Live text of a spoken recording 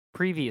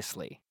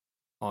Previously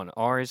on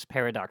Ars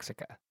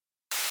Paradoxica.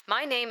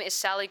 My name is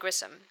Sally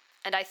Grissom,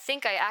 and I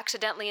think I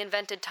accidentally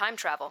invented time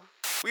travel.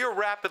 We are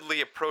rapidly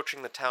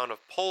approaching the town of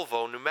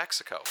Polvo, New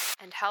Mexico.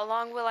 And how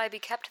long will I be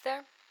kept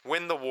there?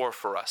 Win the war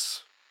for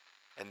us,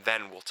 and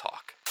then we'll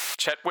talk.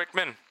 Chet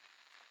Wickman,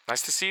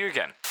 nice to see you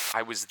again.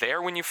 I was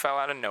there when you fell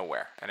out of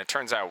nowhere, and it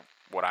turns out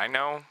what I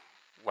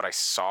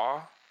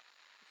saw,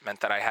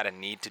 meant that I had a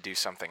need to do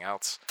something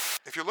else.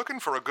 If you're looking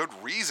for a good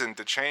reason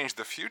to change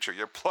the future,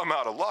 you're plumb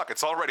out of luck.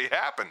 It's already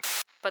happened.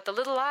 But the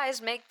little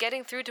eyes make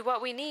getting through to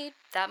what we need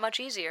that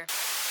much easier.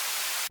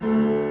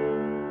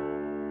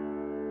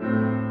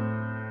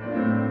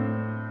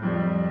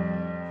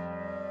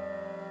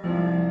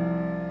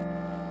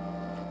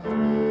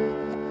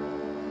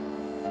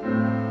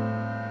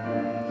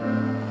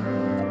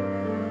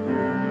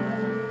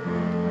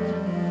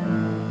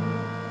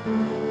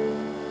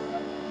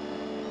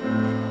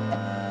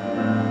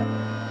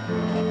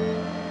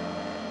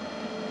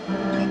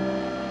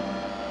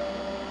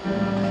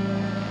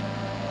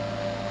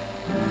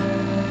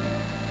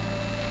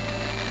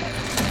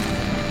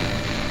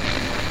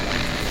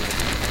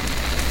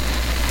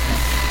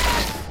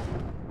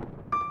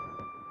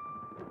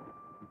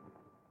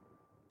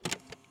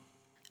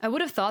 I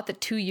would have thought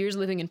that 2 years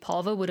living in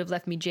Polvo would have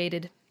left me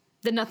jaded.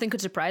 That nothing could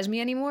surprise me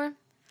anymore.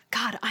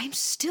 God, I'm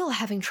still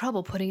having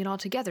trouble putting it all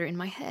together in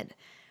my head.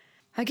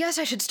 I guess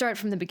I should start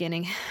from the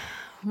beginning.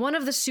 One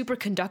of the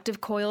superconductive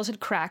coils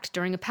had cracked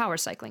during a power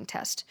cycling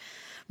test.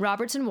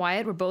 Roberts and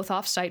Wyatt were both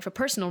off-site for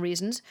personal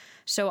reasons,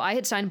 so I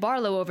had signed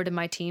Barlow over to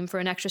my team for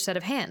an extra set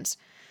of hands.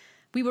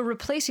 We were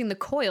replacing the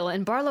coil,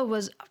 and Barlow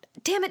was...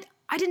 Damn it,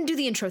 I didn't do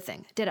the intro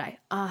thing, did I?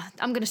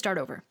 I'm gonna start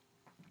over.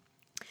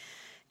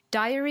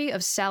 Diary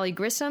of Sally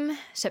Grissom,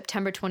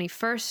 September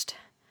 21st,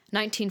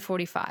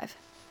 1945.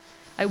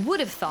 I would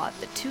have thought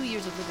that 2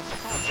 years of living in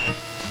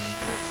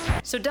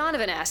Polvo. So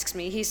Donovan asks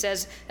me, he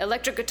says,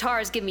 electric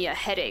guitars give me a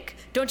headache.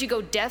 Don't you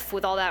go deaf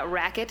with all that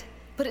racket?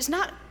 But it's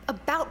not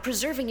about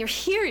preserving your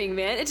hearing,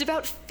 man. It's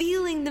about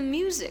feeling the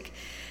music.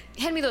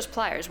 Hand me those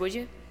pliers, would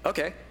you?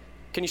 Okay.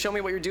 Can you show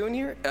me what you're doing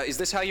here? Is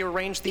this how you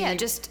arrange the... Yeah,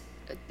 just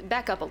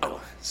back up a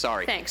little. Oh,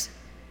 sorry. Thanks.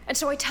 And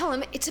so I tell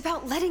him it's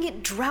about letting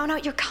it drown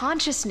out your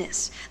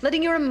consciousness,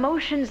 letting your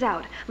emotions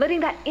out,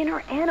 letting that inner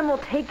animal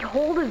take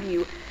hold of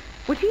you,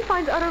 which he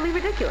finds utterly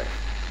ridiculous.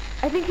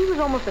 I think he was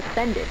almost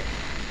offended.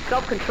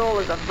 Self-control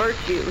is a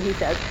virtue, he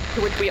says,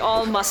 to which we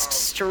all must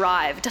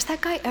strive. Does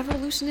that guy ever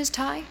loosen his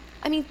tie?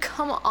 I mean,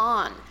 come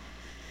on.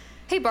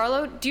 Hey,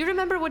 Barlow, do you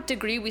remember what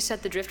degree we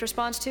set the drift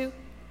response to?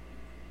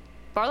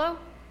 Barlow?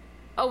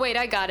 Oh, wait,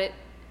 I got it.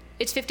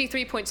 It's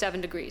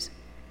 53.7 degrees.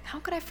 How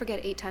could I forget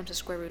 8 times the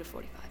square root of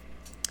 45?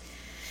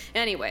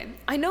 Anyway,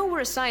 I know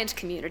we're a science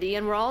community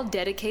and we're all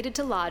dedicated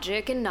to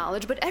logic and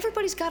knowledge, but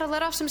everybody's got to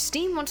let off some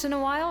steam once in a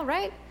while,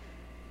 right?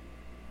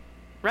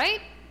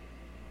 Right?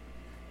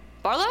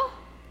 Barlow?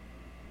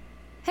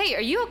 Hey,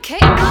 are you okay?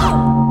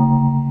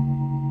 Ow!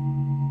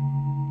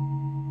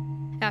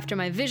 After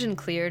my vision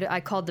cleared, I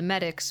called the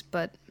medics,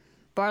 but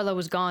Barlow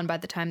was gone by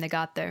the time they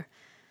got there.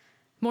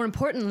 More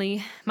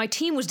importantly, my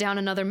team was down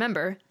another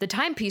member, the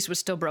timepiece was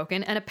still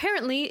broken, and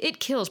apparently it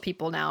kills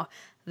people now.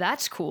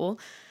 That's cool.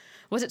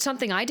 Was it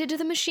something I did to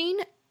the machine?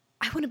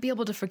 I wouldn't be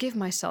able to forgive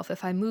myself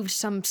if I moved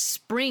some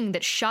spring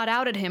that shot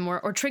out at him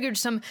or triggered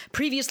some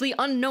previously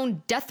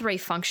unknown death ray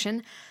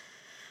function.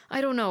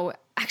 I don't know.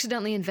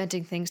 Accidentally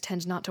inventing things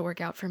tends not to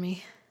work out for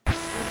me.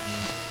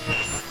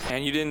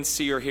 And you didn't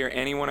see or hear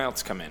anyone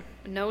else come in?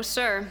 No,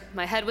 sir.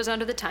 My head was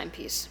under the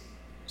timepiece.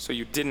 So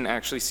you didn't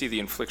actually see the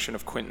infliction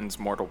of Quentin's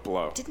mortal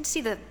blow? Didn't see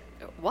the...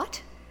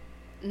 What?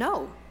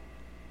 No.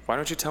 Why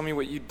don't you tell me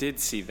what you did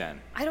see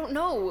then? I don't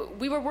know.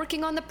 We were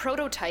working on the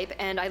prototype,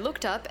 and I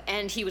looked up,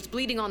 and he was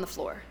bleeding on the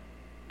floor.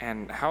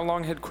 And how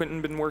long had Quentin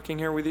been working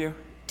here with you?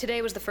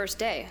 Today was the first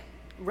day.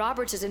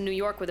 Roberts is in New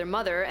York with her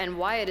mother, and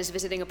Wyatt is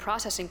visiting a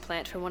processing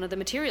plant for one of the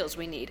materials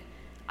we need.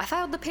 I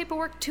filed the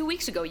paperwork 2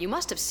 weeks ago. You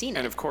must have seen it.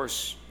 And of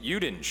course, you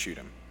didn't shoot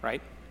him,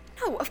 right?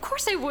 No, of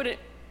course I wouldn't.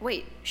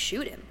 Wait,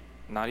 shoot him?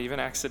 Not even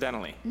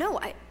accidentally. No,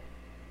 I...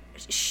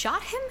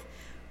 Shot him?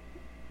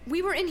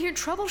 We were in here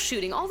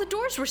troubleshooting. All the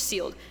doors were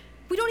sealed.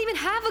 We don't even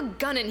have a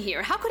gun in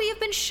here. How could he have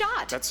been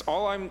shot? That's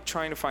all I'm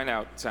trying to find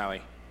out,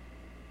 Sally.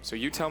 So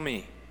you tell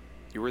me.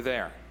 You were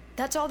there.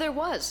 That's all there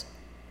was.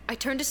 I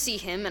turned to see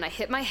him, and I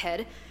hit my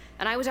head,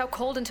 and I was out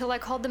cold until I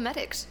called the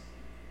medics.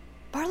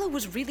 Barlow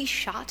was really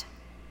shot?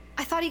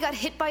 I thought he got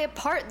hit by a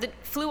part that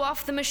flew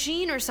off the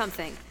machine or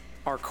something.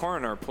 Our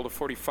coroner pulled a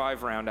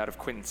 .45 round out of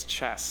Quentin's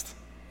chest.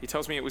 He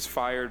tells me it was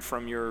fired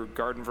from your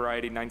garden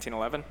variety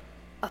 1911.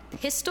 A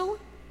pistol?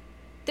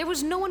 There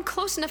was no one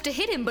close enough to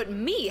hit him but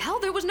me.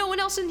 Hell, there was no one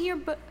else in here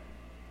but...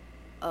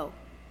 Oh.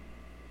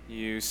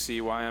 You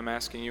see why I'm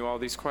asking you all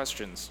these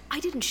questions?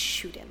 I didn't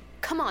shoot him.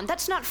 Come on,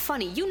 that's not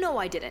funny. You know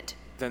I didn't.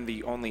 Then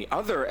the only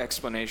other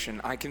explanation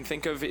I can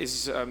think of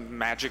is a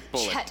magic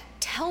bullet. Chet,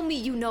 tell me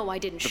you know I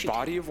didn't shoot him. The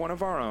body of one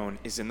of our own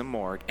is in the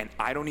morgue, and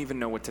I don't even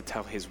know what to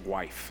tell his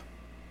wife.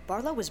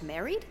 Barlow was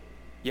married?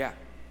 Yeah.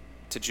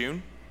 To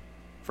June.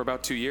 For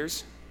about 2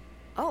 years.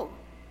 Oh,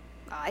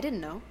 I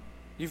didn't know.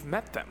 You've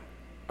met them.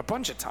 A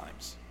bunch of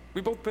times.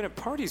 We've both been at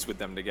parties with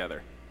them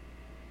together.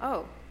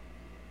 Oh.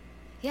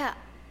 Yeah,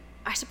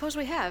 I suppose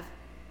we have.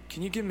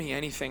 Can you give me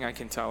anything I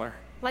can tell her?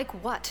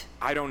 Like what?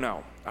 I don't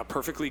know. A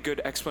perfectly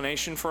good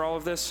explanation for all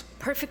of this?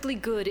 Perfectly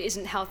good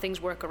isn't how things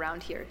work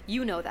around here.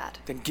 You know that.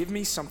 Then give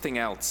me something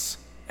else.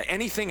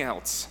 Anything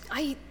else.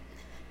 I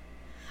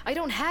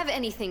don't have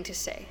anything to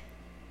say.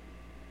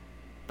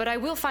 But I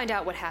will find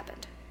out what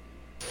happened.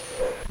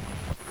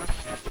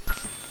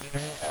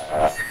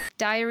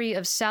 Diary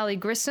of Sally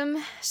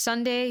Grissom,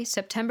 Sunday,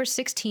 September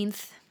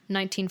 16th,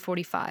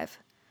 1945.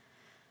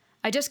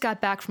 I just got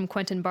back from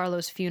Quentin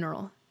Barlow's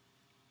funeral.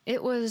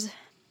 It was...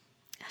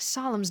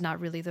 solemn's not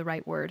really the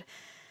right word.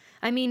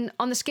 I mean,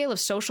 on the scale of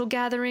social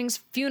gatherings,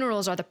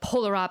 funerals are the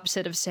polar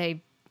opposite of,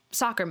 say,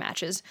 soccer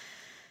matches.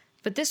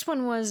 But this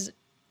one was...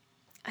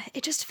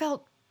 it just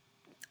felt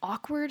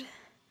awkward.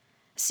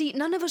 See,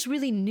 none of us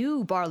really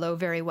knew Barlow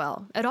very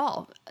well, at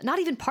all. Not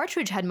even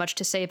Partridge had much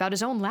to say about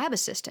his own lab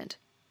assistant.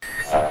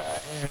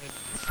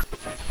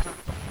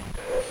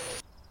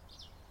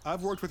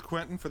 I've worked with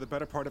Quentin for the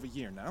better part of a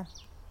year now.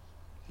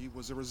 He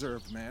was a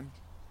reserved man,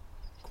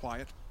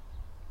 quiet,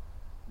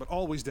 but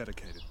always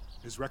dedicated.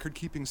 His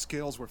record-keeping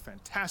skills were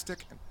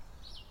fantastic, and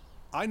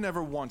I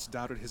never once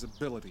doubted his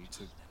ability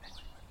to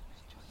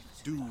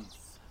do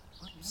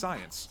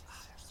science.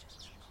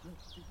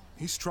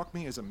 He struck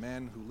me as a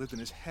man who lived in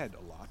his head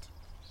a lot.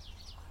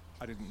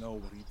 I didn't know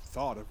what he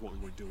thought of what we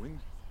were doing,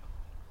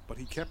 but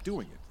he kept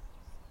doing it.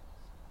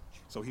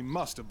 So he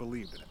must have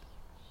believed in it.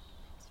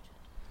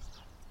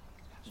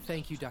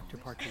 Thank you, Dr.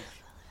 Partridge.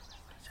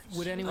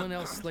 Would anyone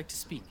else like to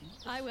speak?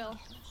 I will.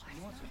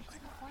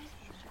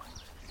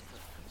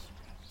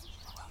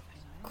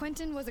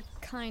 Quentin was a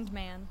kind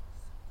man.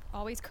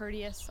 Always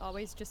courteous,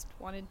 always just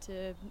wanted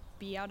to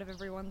be out of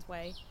everyone's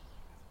way.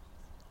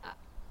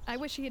 I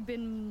wish he had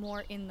been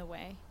more in the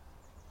way.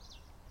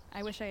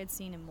 I wish I had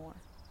seen him more.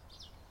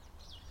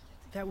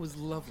 That was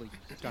lovely,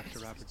 Dr.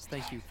 Roberts.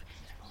 Thank you.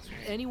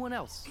 Anyone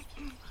else?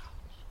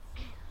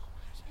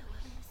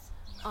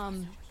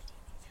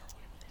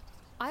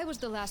 I was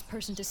the last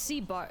person to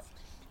see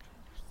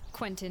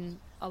Quentin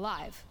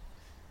alive.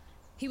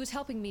 He was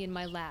helping me in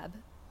my lab.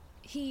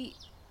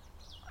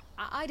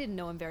 I didn't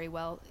know him very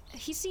well.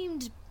 He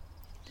seemed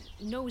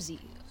nosy.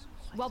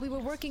 While we were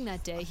working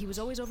that day, he was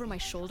always over my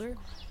shoulder.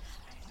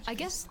 I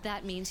guess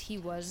that means he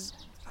was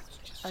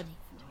a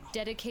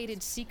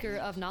dedicated seeker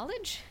of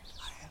knowledge?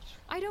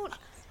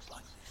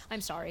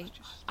 I'm sorry.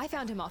 I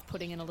found him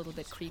off-putting and a little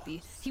bit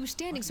creepy. He was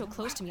standing so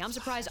close to me, I'm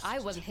surprised I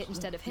wasn't hit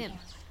instead of him.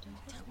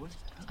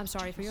 I'm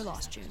sorry for your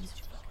loss, June.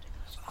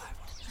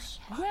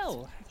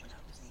 Well,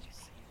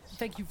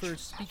 thank you for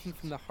speaking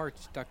from the heart,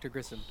 Dr.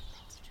 Grissom.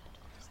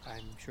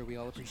 I'm sure we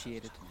all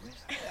appreciate it.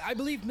 I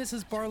believe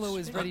Mrs. Barlow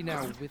is ready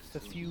now with a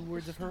few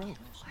words of her own.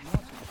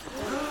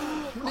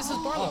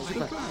 Mrs. Barlow!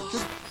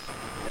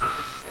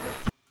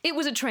 It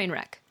was a train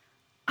wreck.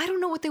 I don't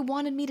know what they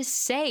wanted me to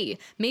say.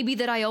 Maybe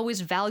that I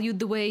always valued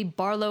the way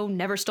Barlow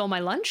never stole my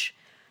lunch?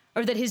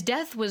 Or that his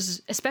death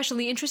was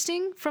especially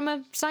interesting from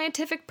a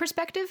scientific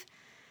perspective?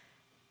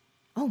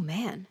 Oh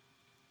man.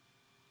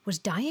 Was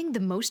dying the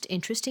most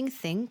interesting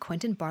thing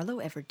Quentin Barlow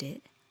ever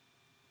did?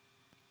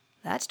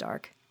 That's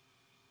dark.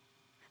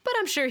 But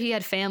I'm sure he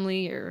had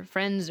family or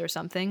friends or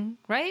something,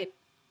 right?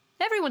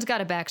 Everyone's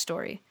got a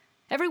backstory.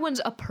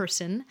 Everyone's a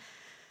person.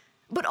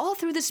 But all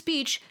through the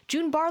speech,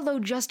 June Barlow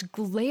just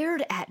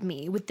glared at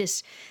me with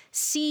this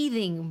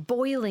seething,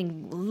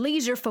 boiling,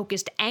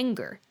 laser-focused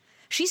anger.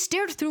 She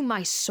stared through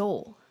my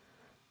soul.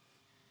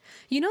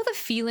 You know the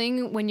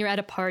feeling when you're at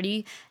a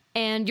party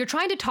and you're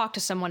trying to talk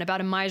to someone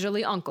about a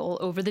miserly uncle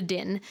over the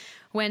din,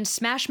 when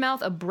Smash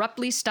Mouth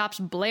abruptly stops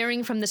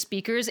blaring from the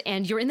speakers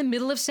and you're in the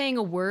middle of saying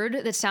a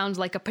word that sounds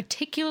like a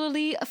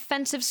particularly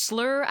offensive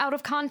slur out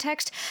of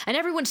context, and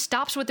everyone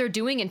stops what they're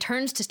doing and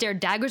turns to stare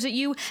daggers at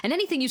you, and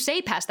anything you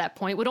say past that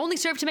point would only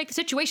serve to make the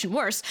situation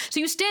worse, so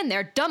you stand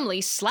there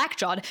dumbly,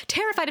 slack-jawed,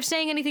 terrified of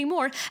saying anything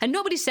more, and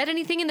nobody said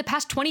anything in the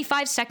past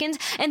 25 seconds,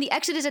 and the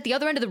exit is at the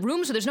other end of the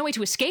room so there's no way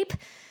to escape?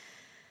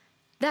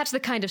 That's the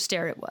kind of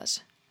stare it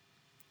was.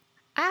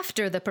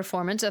 After the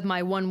performance of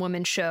my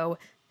one-woman show,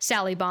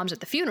 Sally Bombs at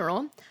the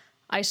Funeral,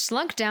 I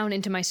slunk down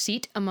into my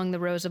seat among the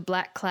rows of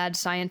black-clad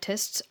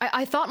scientists.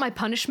 I thought my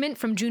punishment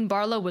from June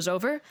Barlow was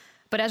over,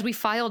 but as we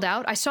filed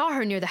out, I saw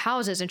her near the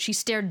houses and she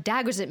stared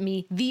daggers at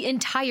me the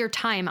entire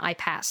time I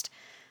passed.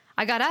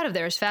 I got out of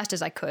there as fast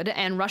as I could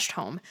and rushed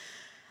home.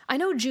 I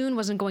know June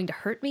wasn't going to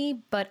hurt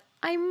me, but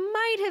I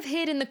might have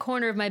hid in the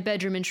corner of my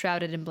bedroom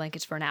enshrouded in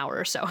blankets for an hour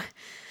or so,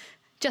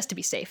 just to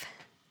be safe.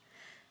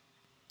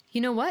 You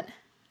know what?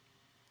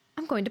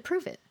 I'm going to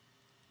prove it.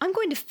 I'm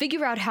going to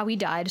figure out how he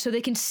died so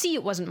they can see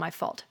it wasn't my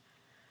fault.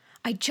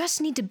 I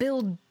just need to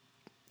build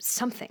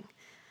something.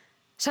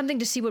 Something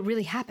to see what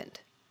really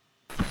happened.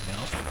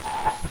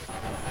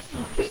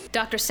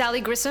 Dr.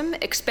 Sally Grissom,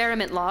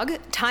 experiment log.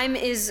 Time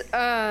is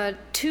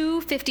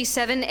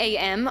 2:57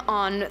 a.m.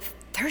 on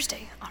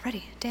Thursday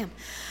already. Damn.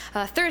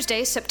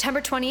 Thursday,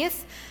 September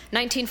 20th,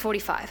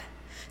 1945.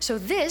 So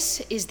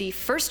this is the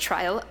first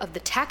trial of the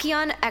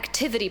Tachyon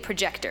Activity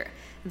Projector,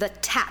 the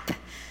TAP.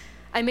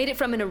 I made it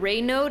from an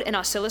array node, an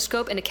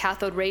oscilloscope, and a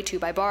cathode ray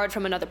tube I borrowed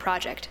from another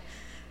project.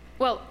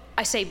 Well,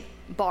 I say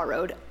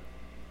borrowed.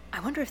 I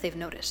wonder if they've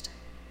noticed.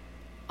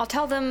 I'll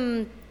tell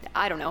them,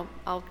 I don't know,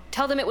 I'll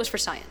tell them it was for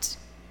science.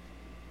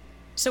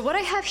 So what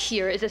I have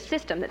here is a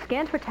system that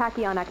scans for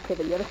tachyon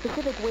activity of a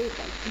specific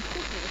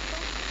wavelength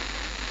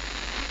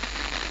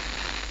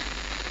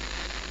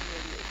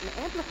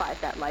and amplifies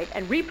that light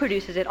and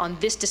reproduces it on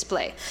this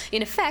display.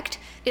 In effect,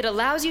 it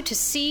allows you to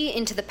see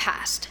into the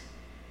past.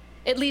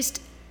 At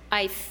least,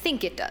 I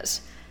think it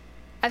does.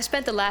 I've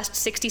spent the last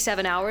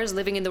 67 hours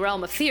living in the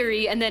realm of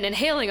theory and then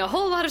inhaling a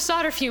whole lot of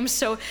solder fumes,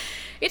 so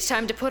it's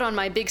time to put on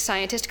my big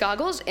scientist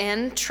goggles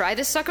and try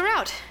this sucker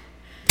out.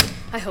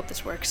 I hope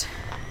this works.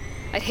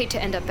 I'd hate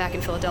to end up back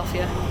in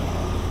Philadelphia.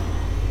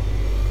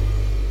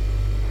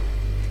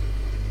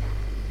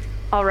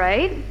 All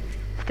right,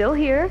 still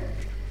here.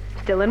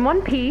 Still in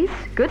one piece,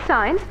 good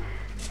signs.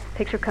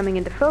 Picture coming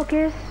into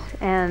focus,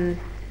 and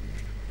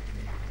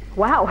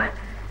wow,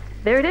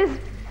 there it is.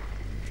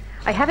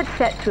 I have it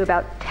set to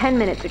about 10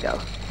 minutes ago.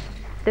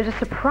 There's a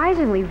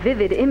surprisingly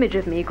vivid image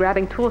of me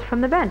grabbing tools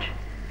from the bench.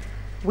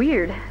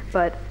 Weird,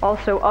 but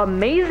also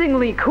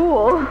amazingly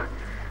cool.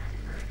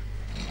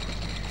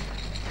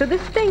 So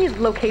this thing is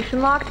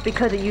location locked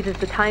because it uses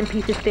the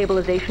timepieces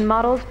stabilization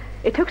models.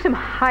 It took some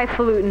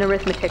highfalutin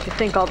arithmetic to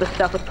sync all this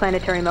stuff with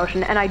planetary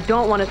motion, and I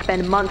don't want to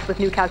spend months with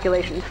new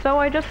calculations, so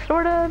I just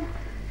sort of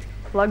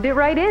plugged it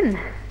right in.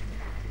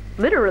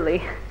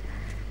 Literally.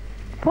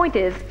 Point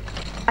is,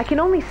 I can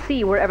only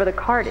see wherever the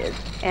card is,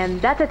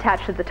 and that's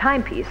attached to the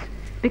timepiece,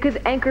 because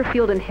anchor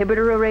field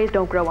inhibitor arrays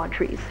don't grow on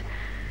trees.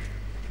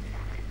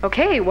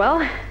 Okay,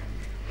 well,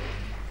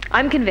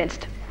 I'm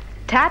convinced.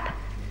 TAP,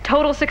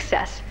 total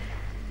success.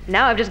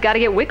 Now I've just got to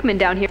get Wickman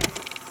down here.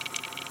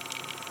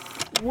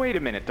 Wait a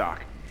minute,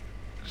 Doc.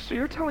 So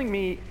you're telling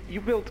me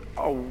you built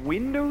a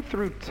window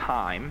through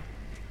time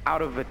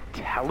out of a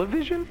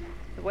television?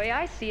 The way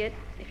I see it,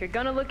 if you're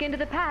gonna look into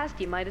the past,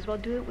 you might as well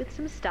do it with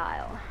some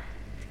style.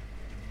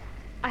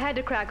 I had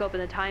to crack open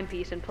the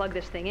timepiece and plug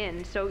this thing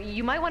in, so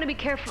you might want to be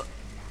careful.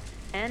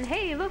 And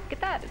hey, look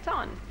at that, it's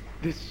on.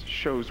 This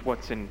shows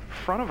what's in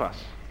front of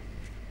us.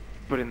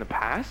 But in the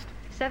past?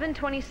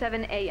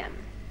 7:27 a.m.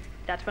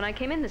 That's when I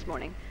came in this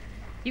morning.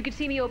 You could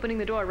see me opening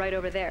the door right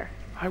over there.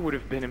 I would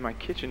have been in my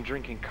kitchen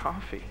drinking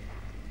coffee.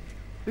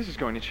 This is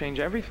going to change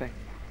everything.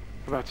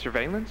 About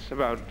surveillance,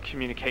 about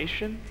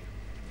communication,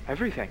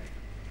 everything.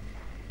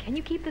 Can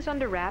you keep this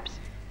under wraps?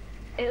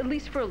 At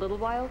least for a little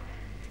while?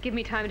 Give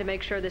me time to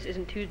make sure this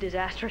isn't too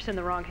disastrous in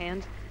the wrong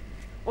hands.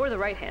 Or the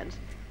right hands.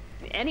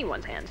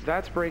 Anyone's hands.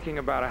 That's breaking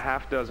about a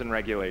half dozen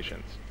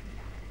regulations.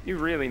 You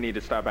really need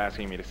to stop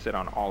asking me to sit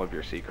on all of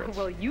your secrets.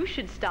 Well, you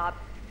should stop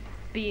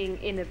being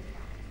in a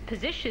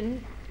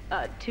position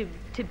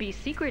to be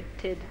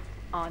secreted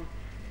on.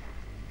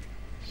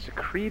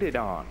 Secreted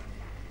on?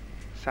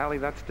 Sally,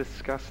 that's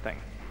disgusting.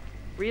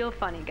 Real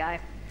funny, guy.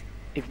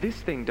 If this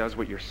thing does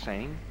what you're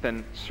saying,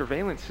 then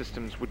surveillance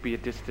systems would be a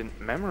distant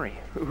memory.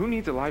 Who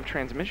needs a live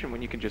transmission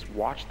when you can just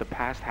watch the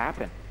past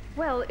happen?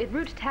 Well, it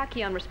routes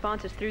tachyon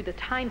responses through the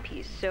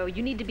timepiece, so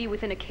you need to be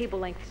within a cable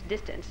length's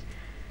distance.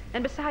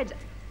 And besides,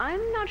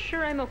 I'm not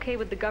sure I'm okay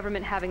with the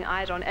government having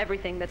eyes on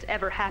everything that's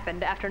ever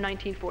happened after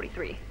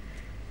 1943.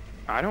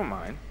 I don't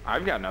mind.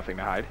 I've got nothing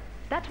to hide.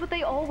 That's what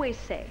they always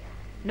say.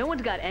 No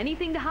one's got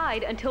anything to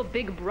hide until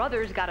Big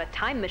Brother's got a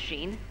time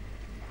machine.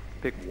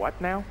 Big what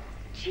now?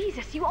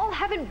 Jesus, you all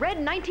haven't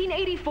read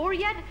 1984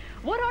 yet?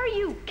 What are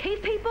you,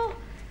 cave people?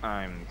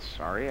 I'm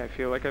sorry, I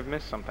feel like I've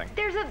missed something.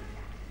 There's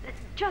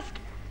just...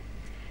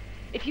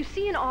 If you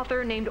see an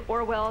author named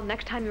Orwell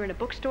next time you're in a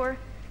bookstore,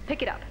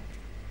 pick it up.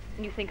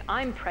 And you think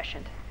I'm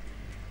prescient.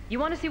 You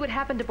want to see what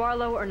happened to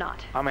Barlow or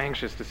not? I'm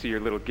anxious to see your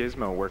little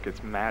gizmo work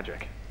its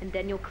magic. And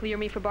then you'll clear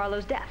me for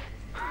Barlow's death.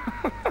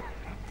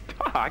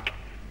 Doc,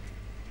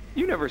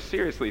 you never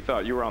seriously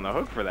thought you were on the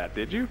hook for that,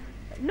 did you?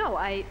 No,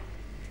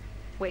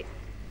 Wait,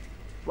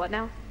 what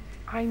now?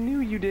 I knew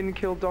you didn't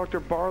kill Dr.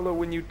 Barlow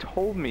when you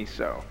told me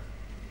so.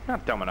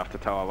 Not dumb enough to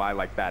tell a lie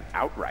like that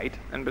outright.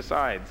 And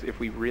besides, if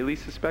we really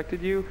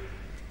suspected you,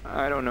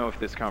 I don't know if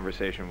this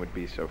conversation would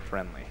be so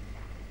friendly.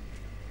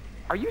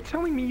 Are you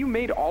telling me you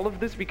made all of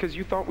this because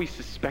you thought we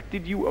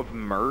suspected you of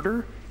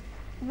murder?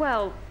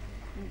 Well,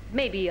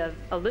 maybe a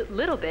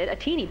little bit, a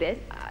teeny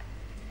bit.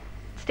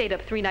 Stayed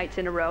up 3 nights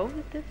in a row.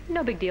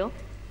 No big deal.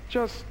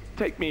 Just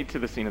take me to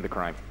the scene of the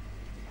crime.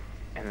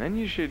 And then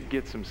you should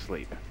get some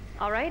sleep.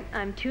 All right,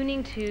 I'm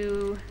tuning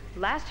to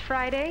last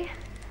Friday.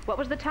 What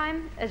was the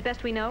time, as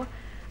best we know?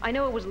 I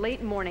know it was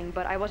late morning,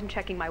 but I wasn't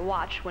checking my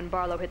watch when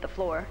Barlow hit the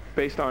floor.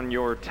 Based on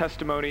your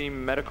testimony,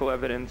 medical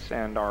evidence,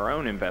 and our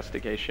own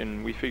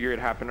investigation, we figure it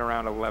happened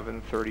around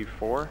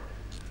 11:34.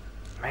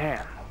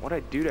 Man, what'd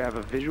I do to have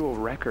a visual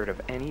record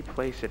of any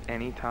place at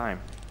any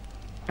time?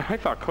 I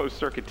thought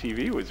closed-circuit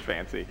TV was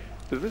fancy.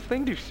 Does this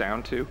thing do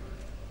sound too?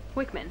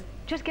 Wickman,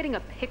 just getting a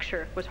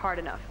picture was hard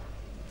enough.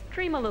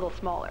 Dream a little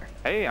smaller.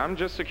 Hey, I'm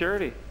just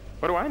security.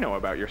 What do I know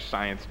about your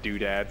science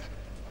doodads?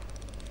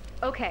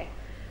 Okay,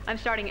 I'm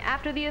starting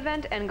after the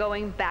event and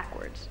going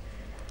backwards.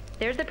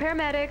 There's the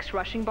paramedics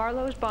rushing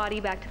Barlow's body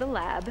back to the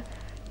lab,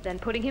 then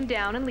putting him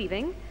down and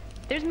leaving.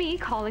 There's me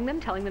calling them,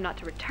 telling them not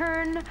to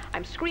return.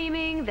 I'm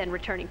screaming, then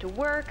returning to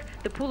work.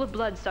 The pool of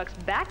blood sucks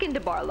back into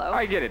Barlow.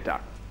 I get it,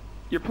 Doc.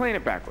 You're playing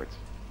it backwards.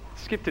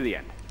 Skip to the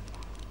end.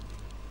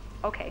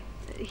 Okay,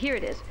 here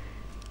it is.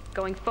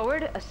 Going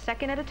forward a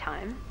second at a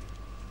time.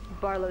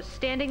 Barlow's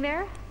standing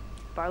there.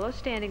 Barlow's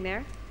standing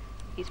there.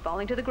 He's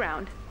falling to the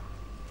ground.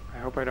 I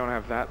hope I don't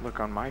have that look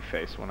on my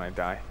face when I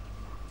die.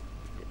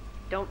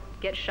 Don't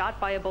get shot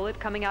by a bullet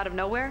coming out of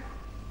nowhere.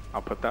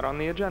 I'll put that on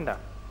the agenda.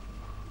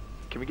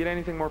 Can we get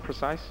anything more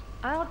precise?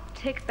 I'll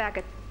tick back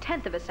a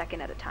tenth of a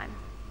second at a time.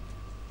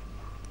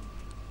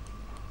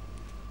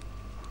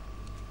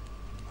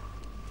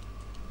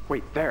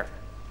 Wait, there.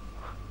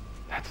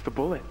 That's the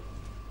bullet.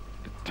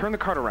 Turn the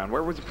cart around.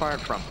 Where was it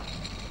fired from?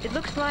 It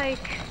looks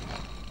like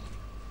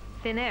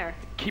thin air.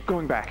 Keep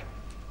going back.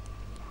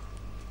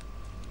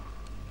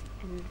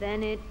 And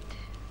then it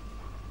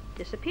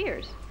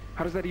disappears.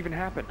 How does that even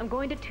happen? I'm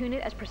going to tune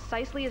it as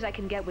precisely as I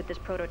can get with this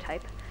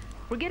prototype.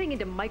 We're getting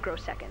into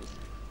microseconds.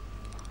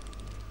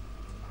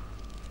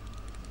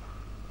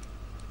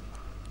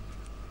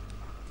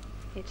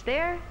 It's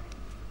there,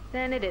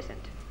 then it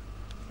isn't.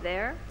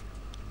 There,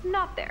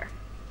 not there.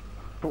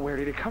 But where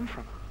did it come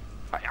from?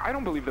 I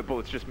don't believe the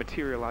bullets just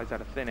materialized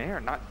out of thin air.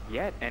 Not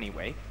yet,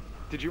 anyway.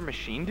 Did your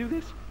machine do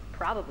this?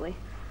 Probably.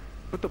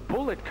 But the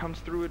bullet comes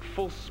through at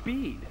full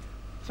speed.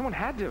 Someone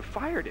had to have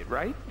fired it,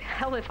 right?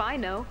 Hell if I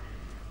know.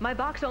 My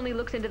box only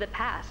looks into the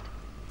past.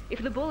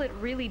 If the bullet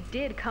really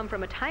did come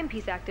from a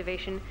timepiece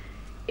activation,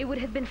 it would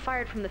have been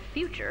fired from the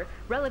future,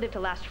 relative to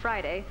last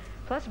Friday.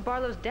 Plus,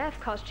 Barlow's death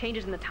caused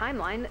changes in the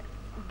timeline.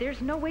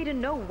 There's no way to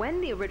know when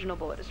the original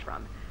bullet is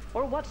from,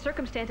 or what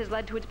circumstances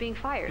led to its being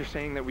fired. You're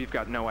saying that we've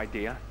got no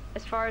idea?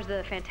 As far as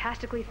the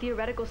fantastically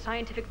theoretical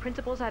scientific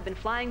principles I've been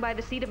flying by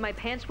the seat of my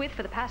pants with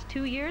for the past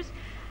 2 years,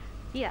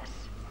 yes.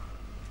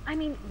 I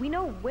mean, we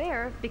know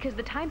where, because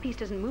the timepiece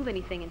doesn't move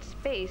anything in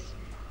space,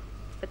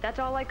 but that's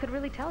all I could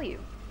really tell you.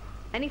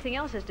 Anything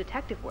else is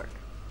detective work.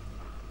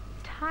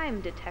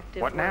 Time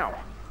detective work. What now?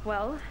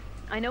 Well,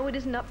 I know it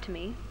isn't up to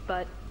me,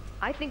 but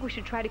I think we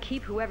should try to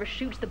keep whoever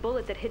shoots the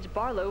bullet that hits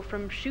Barlow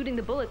from shooting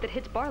the bullet that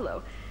hits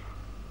Barlow.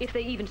 If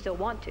they even still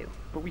want to.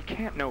 But we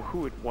can't know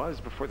who it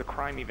was before the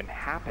crime even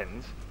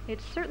happens.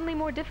 It's certainly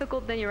more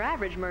difficult than your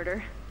average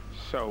murder.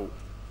 So,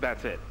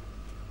 that's it.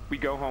 We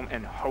go home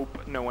and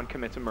hope no one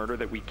commits a murder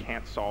that we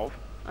can't solve?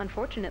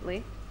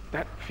 Unfortunately.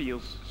 That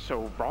feels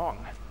so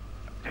wrong.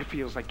 It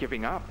feels like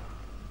giving up.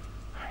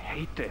 I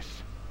hate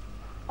this.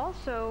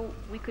 Also,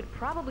 we could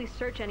probably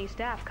search any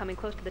staff coming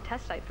close to the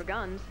test site for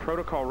guns.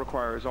 Protocol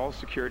requires all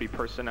security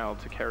personnel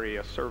to carry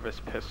a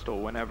service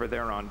pistol whenever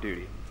they're on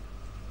duty.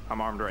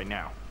 I'm armed right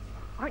now.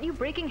 Aren't you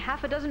breaking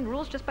half a dozen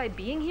rules just by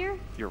being here?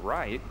 You're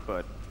right,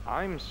 but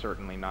I'm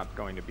certainly not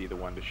going to be the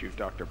one to shoot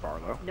Dr.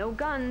 Barlow. No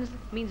guns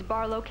means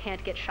Barlow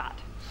can't get shot.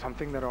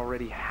 Something that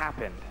already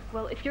happened.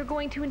 Well, if you're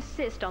going to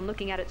insist on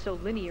looking at it so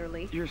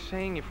linearly... You're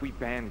saying if we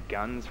ban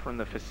guns from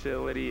the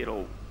facility,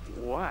 it'll,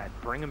 what,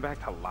 bring him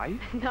back to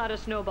life? Not a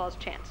snowball's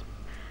chance.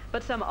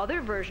 But some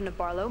other version of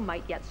Barlow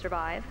might yet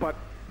survive. But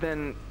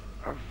then,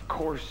 of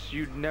course,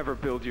 you'd never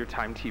build your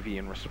time TV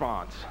in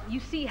response. You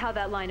see how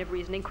that line of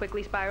reasoning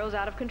quickly spirals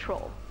out of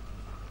control.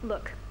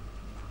 Look,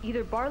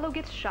 either Barlow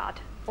gets shot,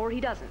 or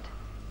he doesn't.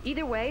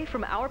 Either way,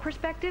 from our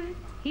perspective,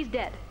 he's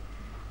dead.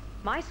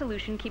 My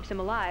solution keeps him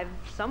alive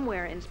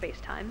somewhere in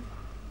space-time.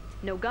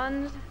 No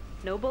guns,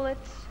 no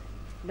bullets,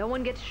 no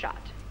one gets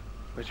shot.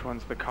 Which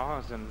one's the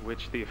cause and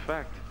which the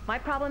effect? My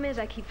problem is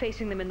I keep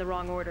facing them in the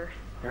wrong order.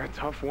 You're a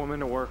tough woman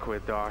to work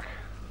with, Doc.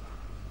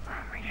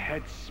 My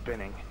head's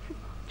spinning.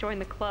 Join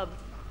the club.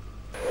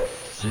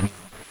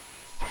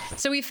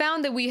 So we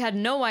found that we had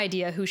no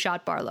idea who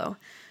shot Barlow.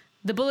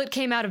 The bullet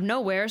came out of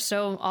nowhere,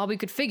 so all we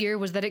could figure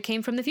was that it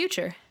came from the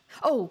future.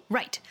 Oh,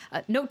 right.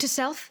 Note to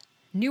self,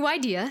 new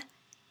idea,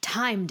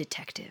 time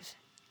detective.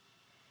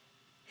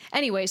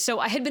 Anyway, so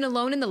I had been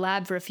alone in the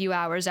lab for a few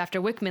hours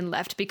after Wickman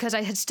left because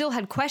I had still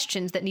had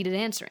questions that needed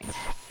answering.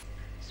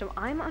 So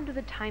I'm under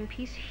the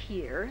timepiece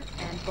here,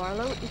 and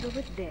Barlow is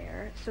over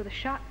there, so the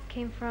shot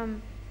came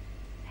from...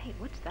 Hey,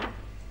 what's that?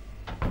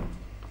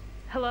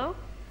 Hello?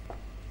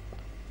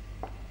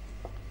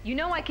 You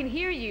know I can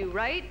hear you,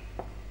 right?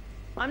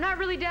 I'm not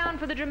really down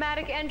for the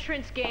dramatic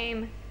entrance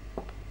game.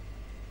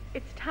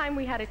 It's time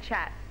we had a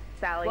chat,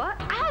 Sally.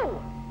 What?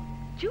 Ow!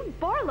 June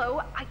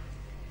Barlow,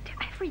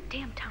 every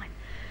damn time.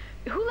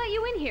 Who let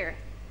you in here?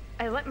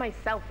 I let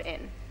myself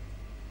in.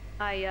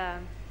 I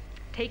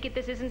take it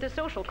this isn't a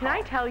social call. Can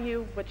I tell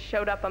you what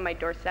showed up on my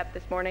doorstep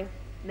this morning?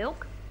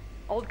 Milk?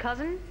 Old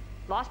cousin?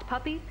 Lost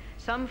puppy?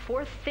 Some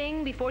fourth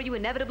thing before you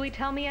inevitably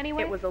tell me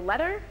anyway? It was a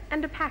letter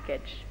and a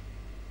package.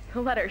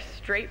 The letter,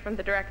 straight from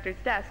the director's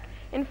desk,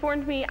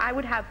 informed me I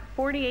would have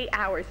 48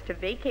 hours to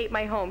vacate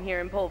my home here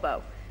in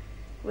Polvo.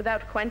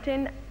 Without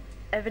Quentin,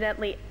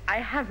 evidently, I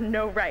have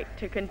no right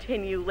to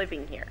continue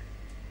living here.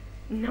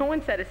 No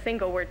one said a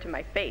single word to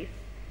my face.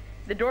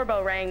 The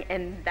doorbell rang,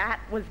 and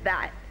that was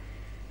that.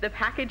 The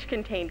package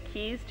contained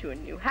keys to a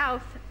new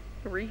house,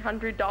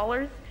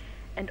 $300,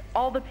 and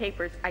all the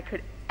papers I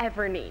could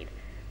ever need,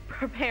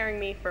 preparing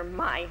me for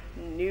my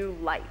new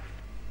life.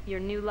 Your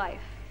new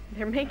life?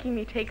 They're making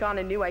me take on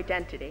a new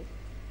identity.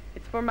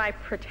 It's for my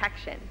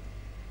protection.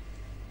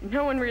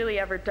 No one really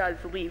ever does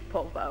leave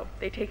Polvo.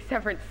 They take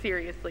severance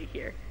seriously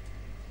here.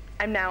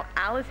 I'm now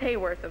Alice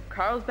Hayworth of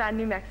Carlsbad,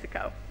 New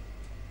Mexico.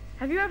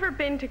 Have you ever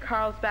been to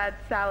Carlsbad,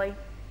 Sally?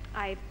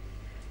 I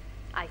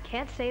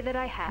can't say that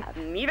I have.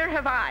 Neither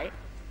have I.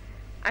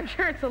 I'm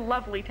sure it's a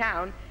lovely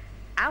town.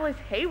 Alice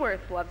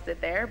Hayworth loves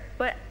it there,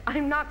 but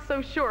I'm not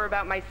so sure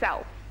about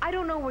myself. I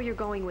don't know where you're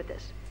going with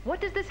this.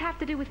 What does this have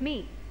to do with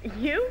me?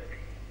 You?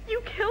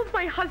 You killed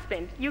my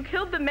husband. You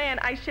killed the man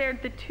I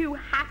shared the 2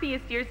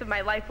 happiest years of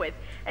my life with,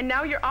 and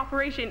now your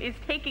operation is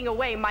taking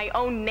away my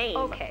own name.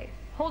 Okay,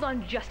 hold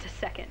on just a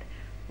second.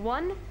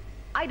 1,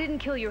 I didn't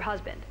kill your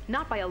husband,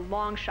 not by a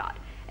long shot.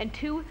 And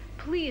 2,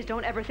 please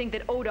don't ever think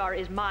that Odar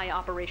is my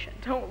operation.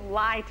 Don't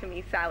lie to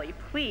me, Sally,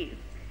 please.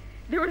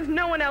 There was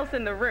no one else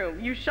in the room.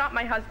 You shot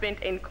my husband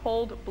in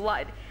cold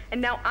blood,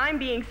 and now I'm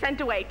being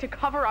sent away to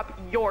cover up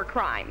your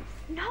crimes.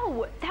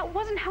 No, that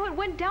wasn't how it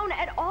went down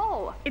at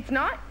all. It's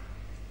not?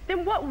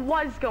 Then what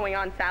was going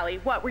on, Sally?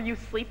 What, were you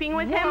sleeping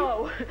with him?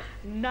 No,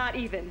 not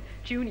even.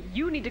 June,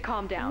 you need to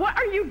calm down. What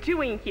are you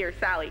doing here,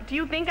 Sally? Do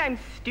you think I'm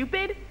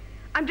stupid?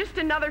 I'm just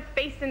another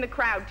face in the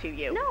crowd to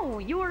you. No,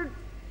 you're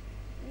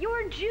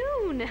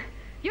June.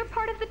 You're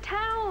part of the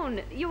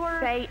town.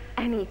 Say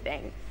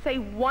anything. Say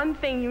one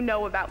thing you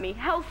know about me.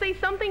 Hell, say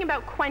something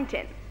about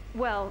Quentin.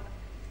 Well,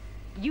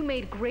 you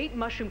made great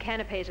mushroom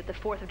canapes at the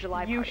 4th of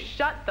July party. You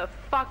shut the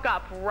fuck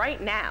up right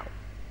now.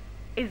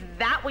 Is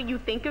that what you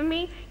think of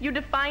me? You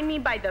define me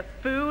by the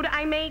food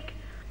I make?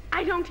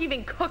 I don't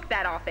even cook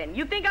that often.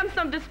 You think I'm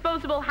some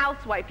disposable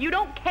housewife. You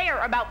don't care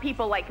about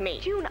people like me.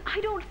 June,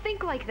 I don't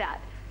think like that.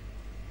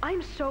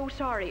 I'm so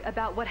sorry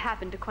about what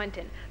happened to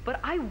Quentin,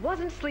 but I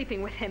wasn't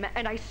sleeping with him,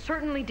 and I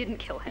certainly didn't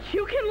kill him.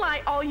 You can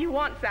lie all you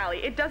want,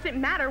 Sally. It doesn't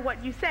matter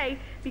what you say,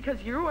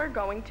 because you are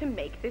going to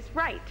make this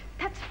right.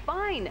 That's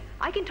fine.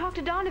 I can talk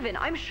to Donovan.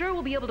 I'm sure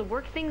we'll be able to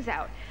work things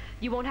out.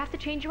 You won't have to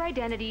change your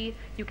identity.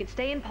 You can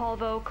stay in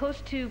Polvo,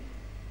 close to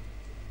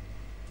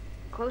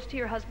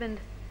your husband.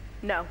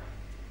 No.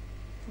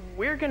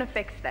 We're gonna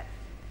fix this.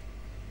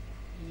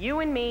 You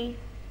and me,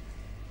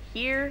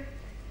 here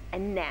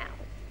and now.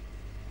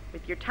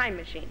 With your time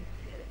machine.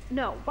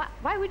 No,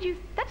 why would you?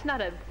 That's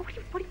not a...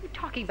 What are you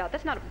talking about?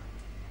 That's not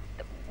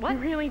a... What? You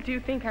really do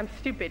think I'm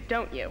stupid,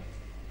 don't you?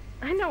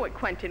 I know what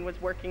Quentin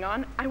was working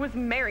on. I was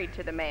married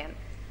to the man.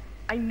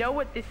 I know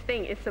what this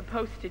thing is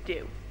supposed to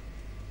do.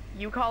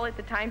 You call it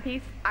the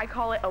timepiece, I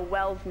call it a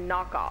Wells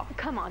knockoff.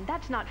 Come on,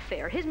 that's not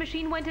fair. His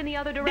machine went in the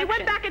other direction. They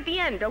went back at the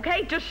end,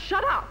 okay? Just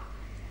shut up.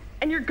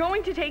 And you're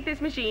going to take this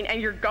machine,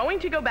 and you're going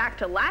to go back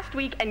to last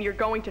week, and you're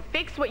going to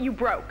fix what you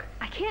broke.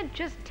 I can't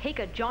just take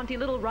a jaunty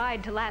little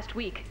ride to last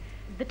week.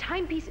 The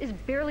timepiece is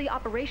barely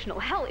operational.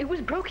 Hell, it was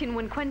broken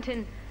when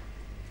Quentin...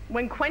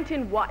 When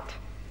Quentin what?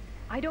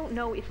 I don't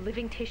know if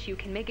living tissue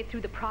can make it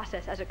through the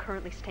process as it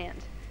currently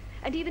stands.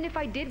 And even if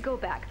I did go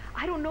back,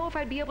 I don't know if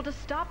I'd be able to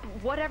stop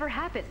whatever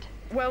happened.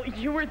 Well,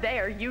 you were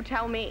there. You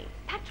tell me.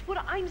 That's what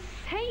I'm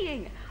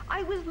saying.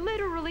 I was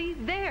literally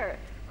there.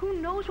 Who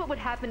knows what would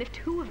happen if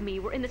 2 of me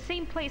were in the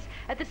same place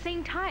at the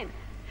same time?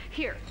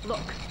 Here, look.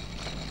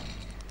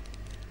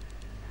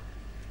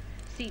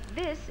 See,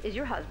 this is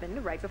your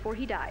husband right before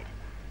he died.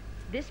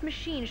 This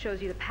machine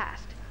shows you the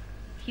past.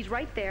 He's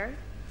right there,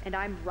 and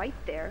I'm right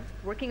there,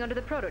 working under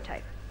the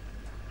prototype.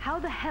 How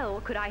the hell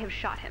could I have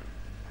shot him?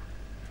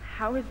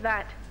 How is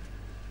that?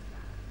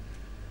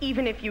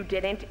 Even if you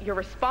didn't, you're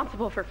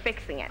responsible for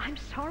fixing it. I'm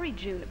sorry,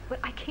 June, but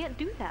I can't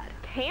do that.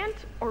 Can't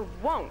or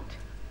won't?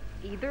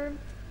 Either.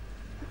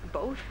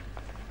 Both.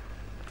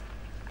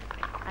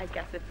 I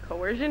guess if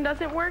coercion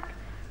doesn't work,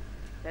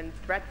 then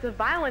threats of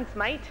violence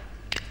might.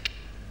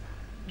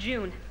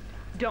 June,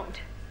 don't.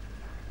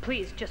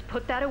 Please, just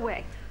put that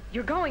away.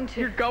 You're going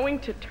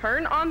to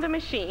turn on the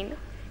machine.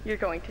 You're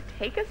going to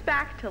take us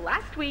back to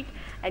last week,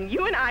 and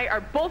you and I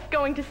are both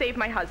going to save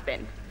my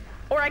husband.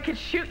 Or I could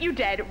shoot you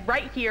dead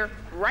right here,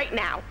 right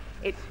now.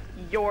 It's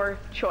your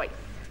choice.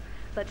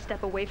 Let's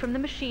step away from the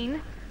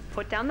machine,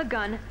 put down the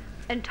gun,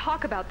 and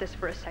talk about this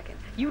for a second.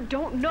 You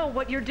don't know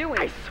what you're doing.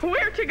 I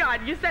swear to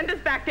God, you send us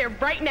back there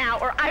right now,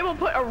 or I will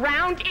put a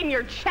round in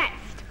your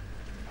chest.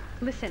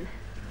 Listen,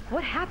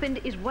 what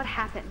happened is what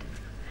happened.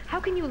 How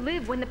can you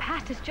live when the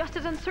past is just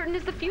as uncertain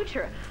as the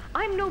future?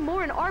 I'm no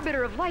more an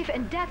arbiter of life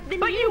and death than you.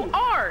 But you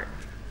are!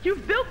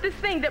 You've built this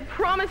thing that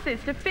promises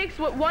to fix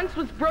what once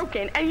was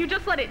broken, and you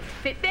just let it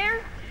sit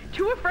there?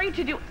 Too afraid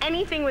to do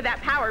anything with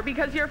that power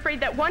because you're afraid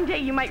that one day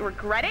you might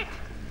regret it?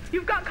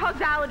 You've got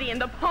causality in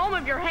the palm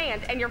of your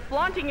hand, and you're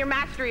flaunting your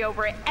mastery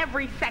over it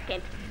every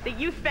second that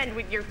you spend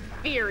with your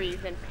theories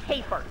and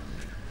papers.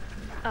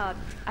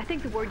 I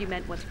think the word you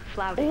meant was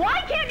flouting.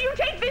 Why can't you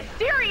take this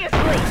seriously?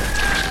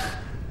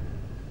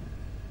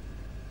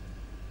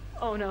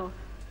 Oh no.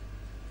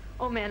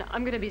 Oh man,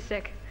 I'm gonna be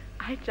sick.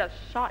 I just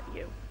shot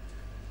you.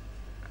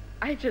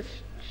 I just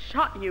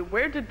shot you,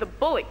 where did the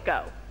bullet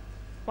go?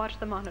 Watch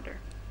the monitor.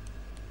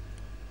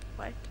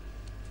 What?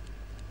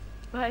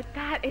 But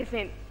that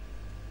isn't...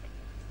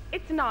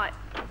 It's not...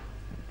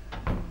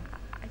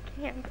 I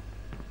can't.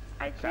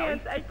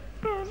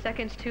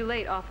 Seconds too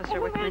late, Officer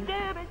Oh Wickman. my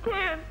God, I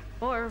can't.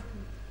 Or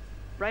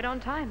right on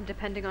time,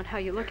 depending on how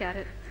you look at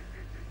it.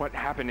 What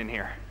happened in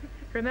here?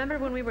 Remember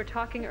when we were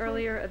talking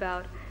earlier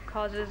about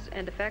causes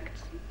and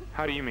effects?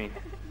 How do you mean?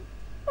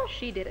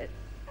 She did it.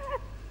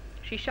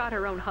 She shot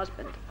her own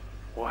husband.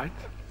 What?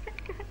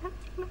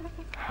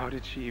 How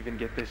did she even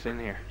get this in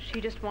here?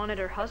 She just wanted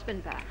her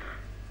husband back.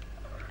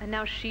 And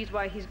now she's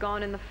why he's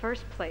gone in the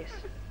first place.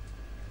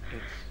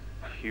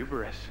 It's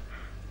hubris.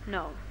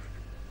 No.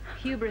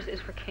 Hubris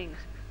is for kings.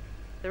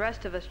 The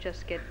rest of us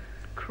just get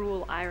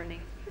cruel irony.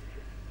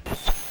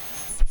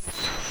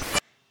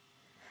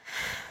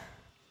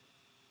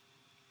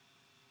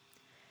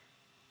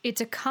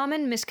 It's a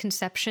common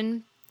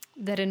misconception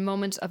that in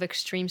moments of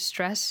extreme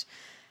stress,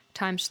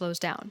 time slows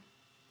down.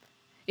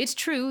 It's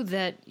true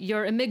that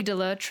your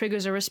amygdala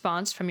triggers a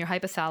response from your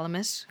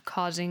hypothalamus,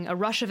 causing a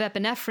rush of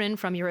epinephrine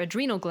from your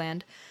adrenal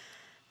gland,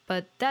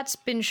 but that's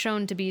been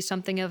shown to be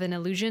something of an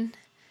illusion.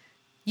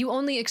 You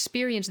only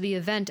experience the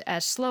event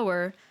as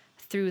slower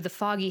through the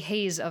foggy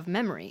haze of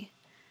memory.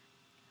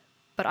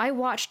 But I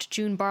watched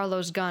June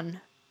Barlow's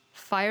gun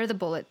fire the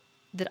bullet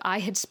that I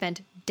had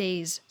spent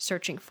days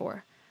searching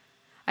for.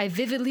 I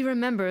vividly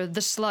remember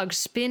the slug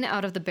spin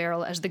out of the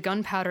barrel as the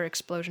gunpowder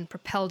explosion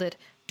propelled it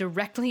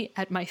directly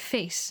at my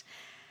face.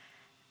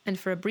 And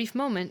for a brief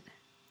moment,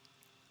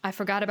 I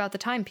forgot about the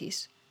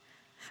timepiece,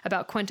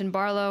 about Quentin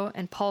Barlow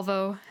and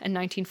Polvo and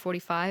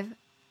 1945,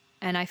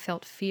 and I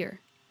felt fear.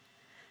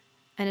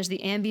 And as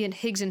the ambient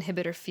Higgs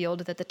inhibitor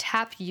field that the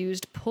tap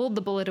used pulled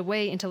the bullet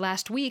away into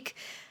last week,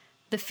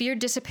 the fear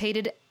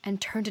dissipated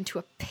and turned into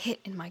a pit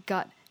in my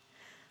gut.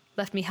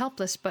 Left me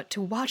helpless, but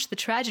to watch the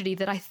tragedy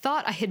that I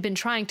thought I had been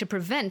trying to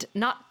prevent,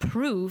 not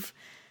prove.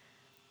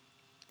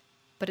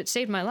 But it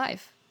saved my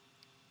life.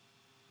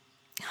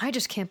 I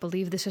just can't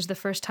believe this is the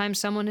first time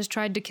someone has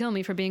tried to kill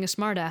me for being a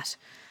smartass.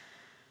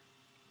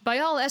 By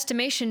all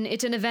estimation,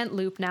 it's an event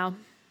loop now.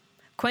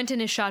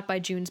 Quentin is shot by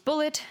June's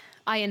bullet.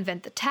 I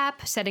invent the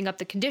tap, setting up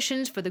the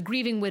conditions for the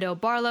grieving widow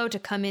Barlow to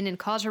come in and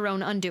cause her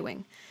own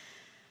undoing.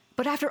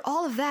 But after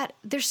all of that,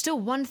 there's still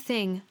one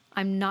thing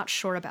I'm not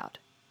sure about.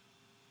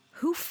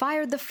 Who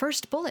fired the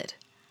first bullet?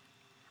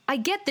 I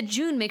get that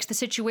June makes the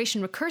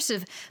situation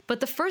recursive, but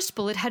the first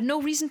bullet had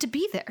no reason to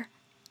be there.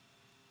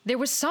 There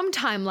was some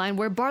timeline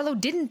where Barlow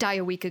didn't die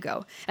a week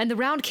ago, and the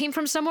round came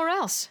from somewhere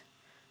else.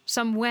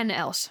 Somewhen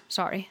else,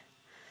 sorry.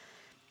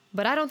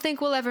 But I don't think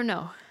we'll ever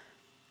know.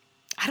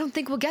 I don't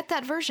think we'll get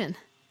that version.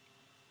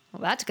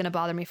 Well, that's gonna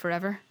bother me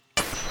forever.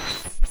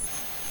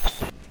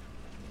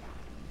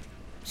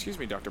 Excuse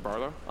me, Dr.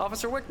 Barlow.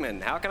 Officer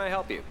Wickman, how can I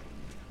help you?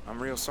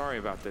 I'm real sorry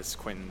about this,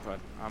 Quentin, but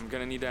I'm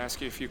gonna need to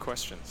ask you a few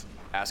questions.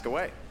 Ask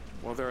away.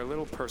 Well, they're a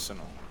little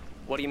personal.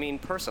 What do you mean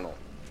personal?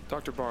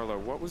 Dr. Barlow,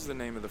 what was the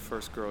name of the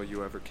first girl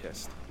you ever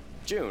kissed?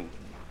 June.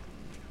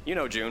 You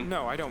know June.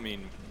 No, I don't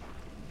mean...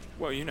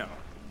 Well, you know.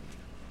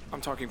 I'm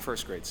talking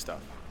first grade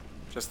stuff.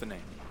 Just the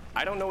name.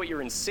 I don't know what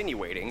you're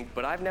insinuating,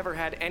 but I've never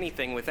had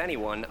anything with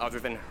anyone other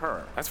than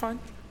her. That's fine.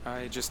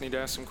 I just need to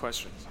ask some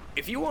questions.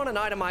 If you want an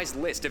itemized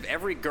list of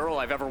every girl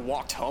I've ever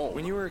walked home...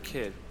 When you were a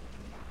kid,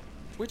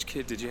 which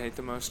kid did you hate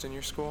the most in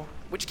your school?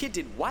 Which kid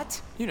did what?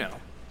 You know.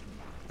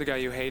 The guy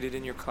you hated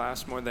in your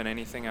class more than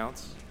anything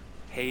else.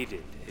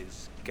 Hated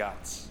his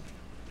guts.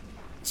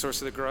 The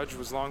source of the grudge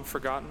was long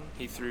forgotten.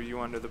 He threw you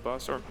under the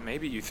bus, or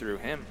maybe you threw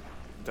him.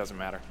 It doesn't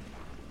matter.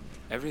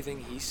 Everything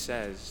he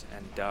says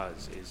and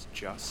does is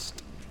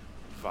just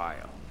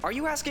vile. Are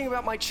you asking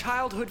about my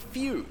childhood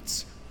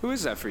feuds? Who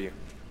is that for you?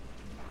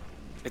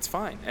 It's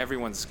fine.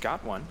 Everyone's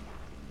got one.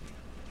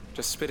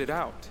 Just spit it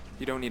out.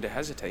 You don't need to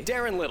hesitate.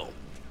 Darren Little.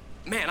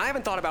 Man, I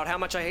haven't thought about how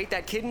much I hate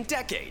that kid in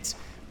decades.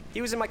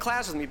 He was in my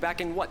class with me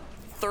back in, what,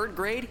 3rd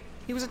grade?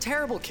 He was a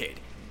terrible kid.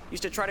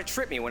 Used to try to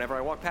trip me whenever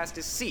I walked past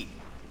his seat.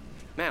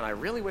 Man, I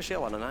really wish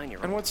ill on a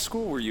 9-year-old. And what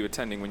school were you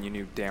attending when you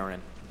knew Darren?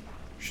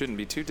 Shouldn't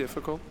be too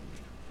difficult.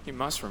 You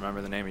must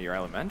remember the name of your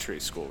elementary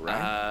school,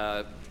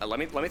 right? Let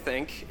me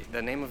think.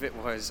 The name of it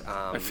was,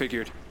 I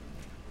figured.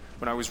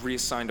 When I was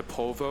reassigned to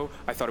Polvo,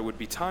 I thought it would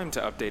be time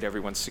to update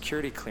everyone's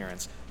security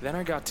clearance. Then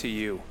I got to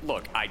you.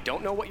 Look, I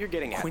don't know what you're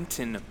getting at.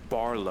 Quentin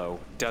Barlow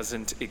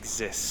doesn't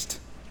exist.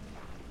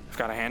 I've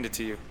got to hand it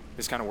to you.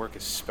 This kind of work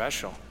is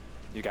special.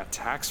 You got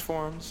tax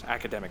forms,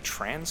 academic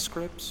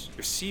transcripts.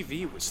 Your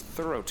CV was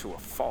thorough to a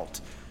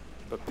fault.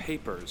 But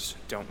papers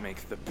don't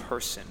make the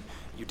person.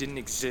 You didn't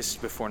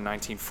exist before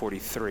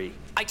 1943.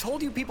 I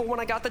told you people when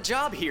I got the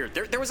job here.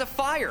 There was a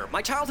fire.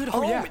 My childhood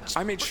home. Oh, yeah.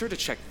 I made sure to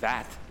check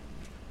that.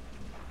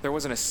 There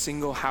wasn't a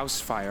single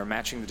house fire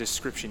matching the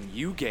description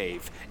you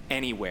gave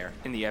anywhere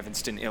in the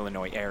Evanston,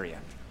 Illinois area.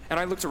 And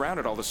I looked around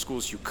at all the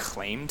schools you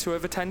claimed to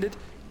have attended.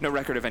 No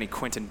record of any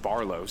Quentin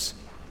Barlows.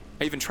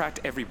 I even tracked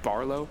every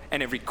Barlow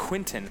and every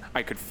Quentin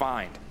I could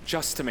find,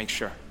 just to make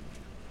sure.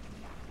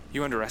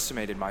 You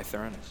underestimated my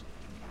thoroughness.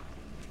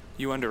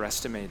 You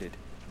underestimated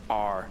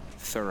are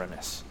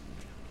thoroughness.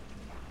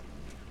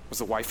 Was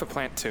the wife a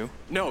plant too?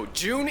 No,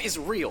 June is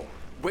real.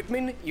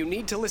 Whitman, you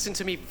need to listen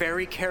to me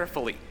very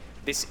carefully.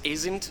 This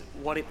isn't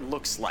what it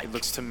looks like. It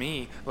looks to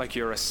me like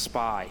you're a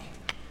spy.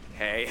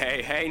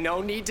 Hey,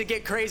 no need to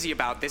get crazy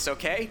about this,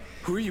 okay?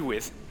 Who are you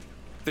with?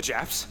 The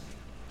Japs?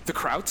 The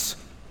Krauts?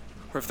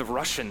 Or have the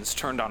Russians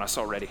turned on us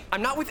already?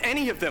 I'm not with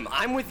any of them.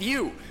 I'm with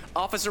you.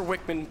 Officer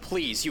Wickman,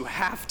 please, you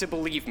have to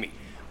believe me.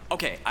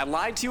 Okay, I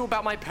lied to you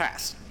about my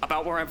past,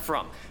 about where I'm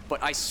from,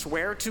 but I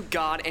swear to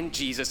God and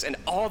Jesus and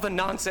all the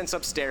nonsense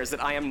upstairs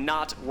that I am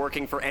not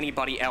working for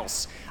anybody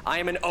else. I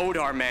am an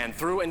Odar man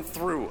through and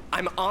through.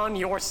 I'm on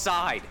your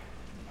side.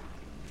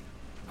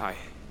 I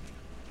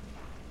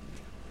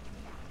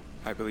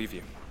believe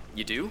you.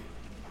 You do?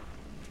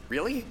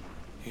 Really?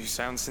 You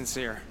sound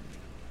sincere.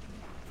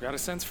 I've got a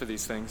sense for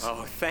these things.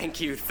 Oh,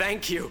 thank you.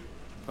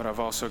 But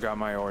I've also got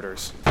my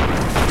orders.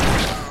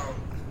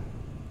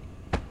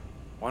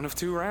 One of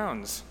 2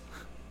 rounds.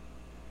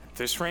 At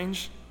this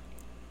range,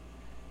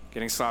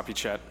 getting sloppy,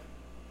 Chet.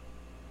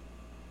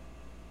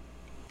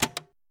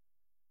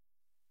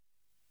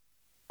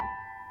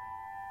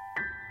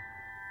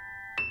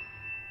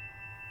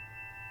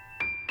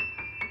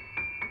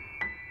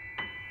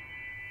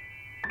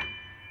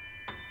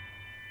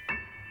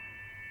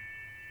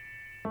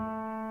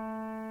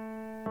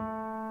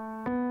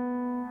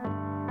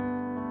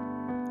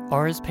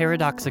 Ars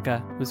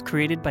Paradoxica was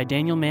created by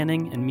Daniel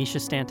Manning and Misha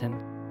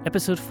Stanton.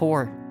 Episode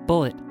 4,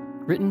 Bullet,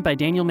 written by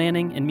Daniel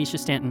Manning and Misha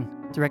Stanton,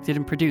 directed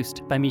and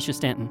produced by Misha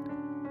Stanton.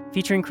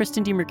 Featuring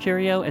Kristen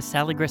DiMercurio as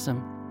Sally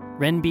Grissom,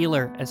 Ren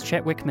Beeler as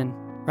Chet Wickman,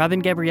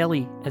 Robin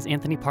Gabrielli as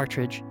Anthony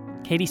Partridge,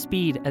 Katie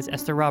Speed as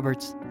Esther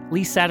Roberts,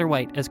 Lee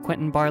Satterwhite as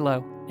Quentin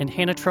Barlow, and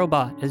Hannah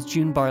Troba as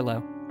June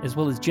Barlow, as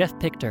well as Jeff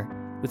Pichter,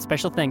 with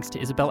special thanks to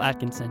Isabel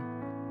Atkinson.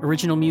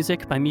 Original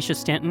music by Misha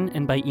Stanton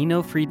and by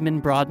Eno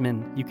Friedman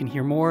Broadman. You can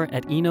hear more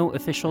at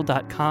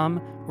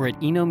enoofficial.com or at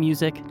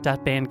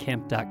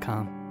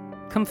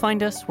enomusic.bandcamp.com. Come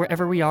find us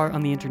wherever we are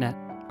on the internet.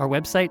 Our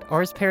website,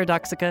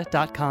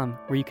 arsparadoxica.com,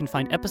 where you can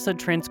find episode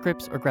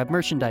transcripts or grab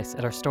merchandise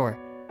at our store.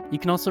 You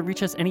can also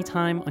reach us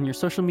anytime on your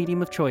social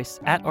medium of choice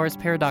at Ars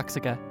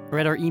Paradoxica or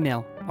at our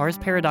email,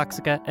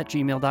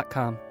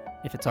 arsparadoxica@gmail.com.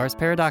 If it's Ars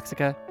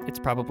Paradoxica, it's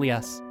probably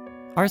us.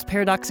 Ars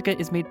Paradoxica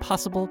is made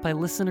possible by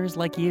listeners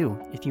like you.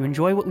 If you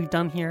enjoy what we've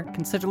done here,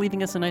 consider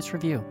leaving us a nice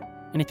review.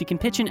 And if you can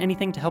pitch in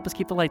anything to help us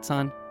keep the lights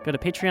on, go to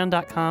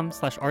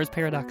patreon.com/Ars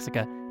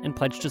Paradoxica and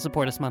pledge to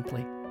support us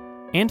monthly.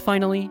 And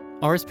finally,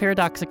 Ars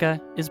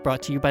Paradoxica is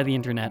brought to you by the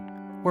internet.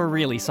 We're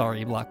really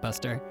sorry,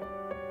 Blockbuster.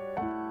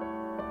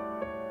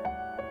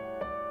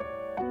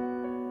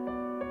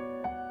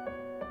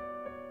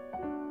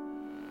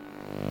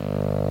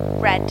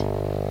 Red.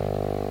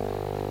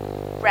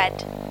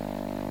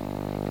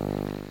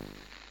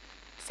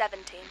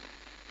 17,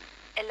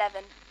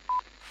 11,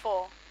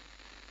 4,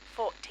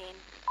 14,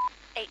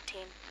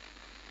 18,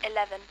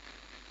 11,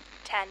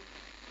 10,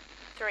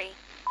 3,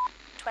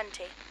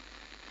 20,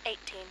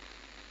 18,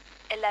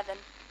 11,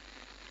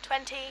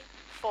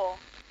 24,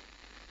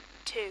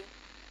 2,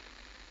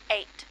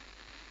 8,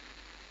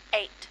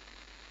 8,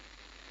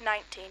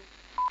 19,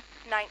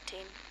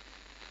 19,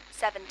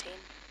 17,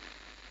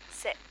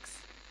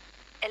 6,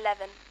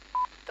 11.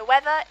 The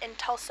weather in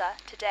Tulsa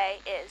today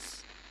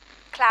is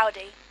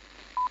cloudy.